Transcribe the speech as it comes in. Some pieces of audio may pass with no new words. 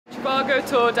Trivago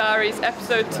Tour Diaries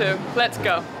episode 2. Let's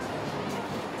go.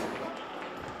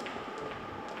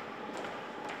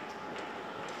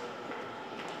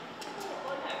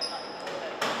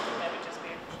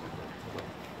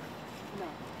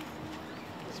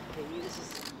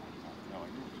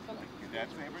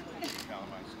 Dad's favorite?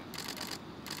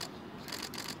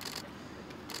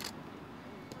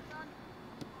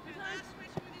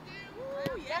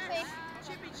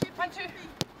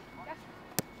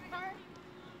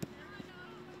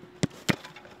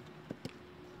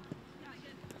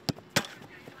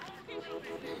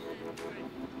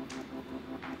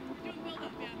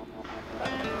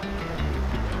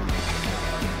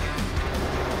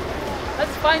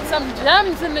 Let's find some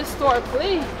gems in this store,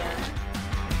 please.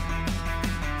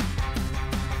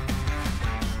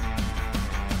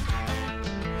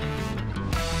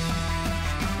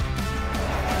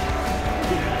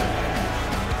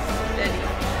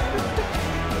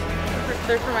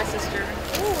 They're for my sister.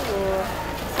 Ooh.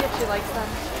 See if she likes them.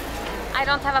 I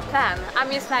don't have a plan. I'm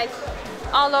just like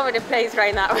all over the place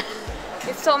right now.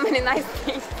 It's so many nice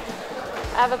things.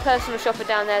 I have a personal shopper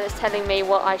down there that's telling me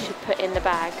what I should put in the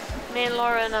bag. Me and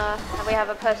Lauren, we have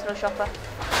a personal shopper.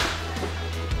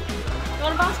 You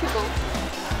want a basketball?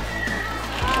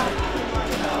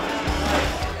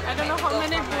 I don't know how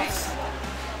many boots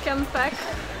can pack.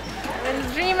 I'm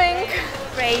dreaming.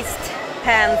 Raised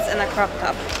pants and a crop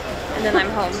top. And then I'm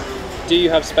home. Do you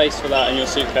have space for that in your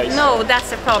suitcase? No, that's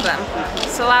the problem.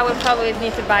 So I will probably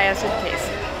need to buy a suitcase.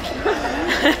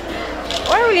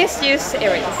 Or we'll just use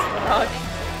earrings.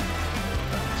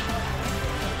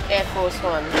 Air Force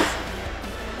Ones.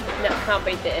 No, can't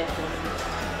beat the Air Force.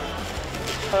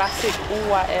 Classic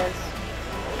UAS.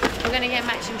 We're gonna get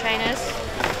matching trainers.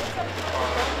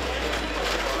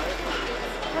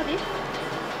 Ready?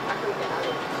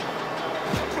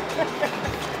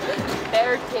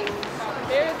 Bear things.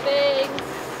 Bear things.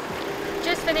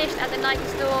 Just finished at the Nike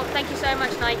store. Thank you so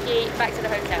much, Nike. Back to the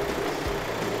hotel.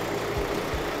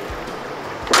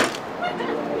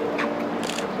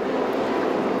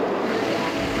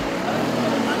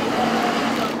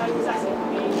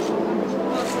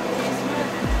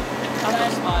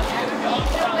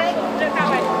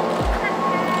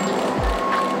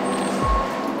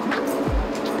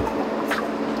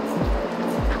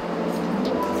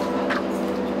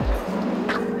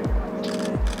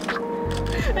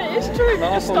 It's true, you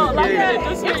just start laughing at it,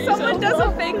 doesn't it? If someone does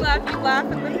a fake laugh, you laugh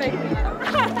at the fake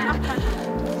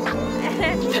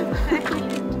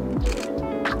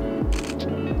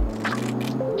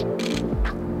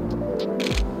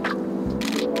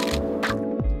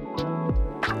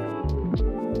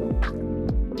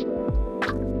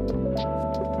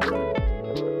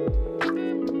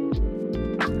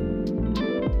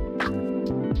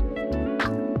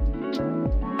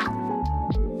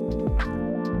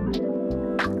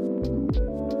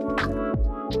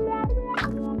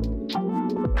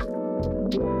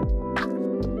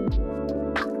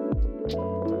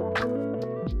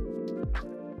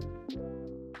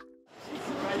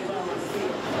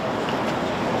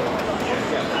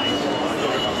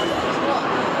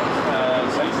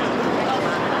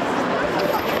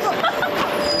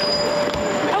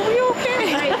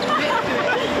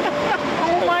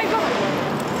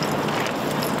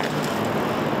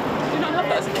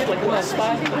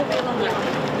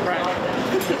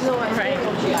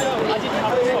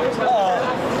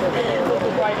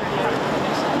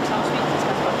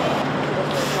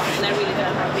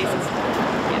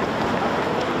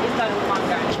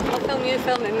You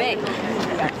filming me?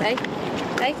 Hey?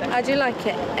 Hey? How'd you like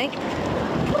it? Hey?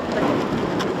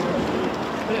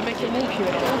 Will it make it more cute?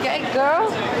 Get it, girl?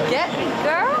 Get it,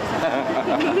 girl?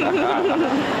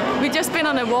 We've just been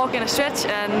on a walk and a stretch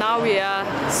and now we are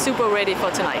super ready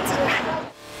for tonight.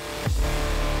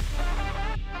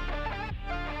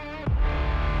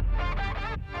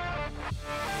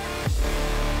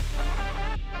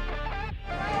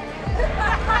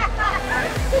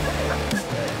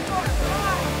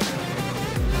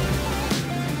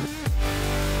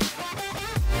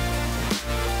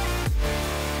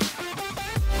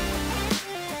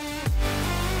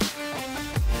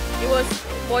 Was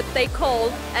what they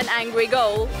call an angry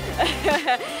goal.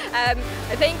 I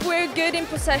think we're good in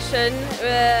possession.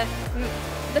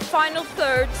 The final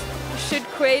third should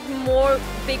create more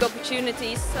big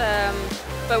opportunities.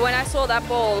 But when I saw that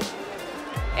ball,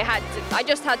 I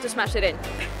just had to smash it in.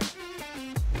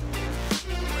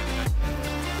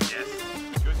 Yes.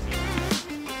 Good team.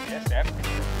 Yes, Sam.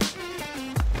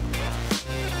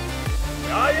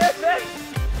 Oh, yes, Sam.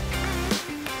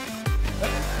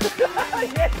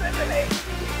 Yes, Emily!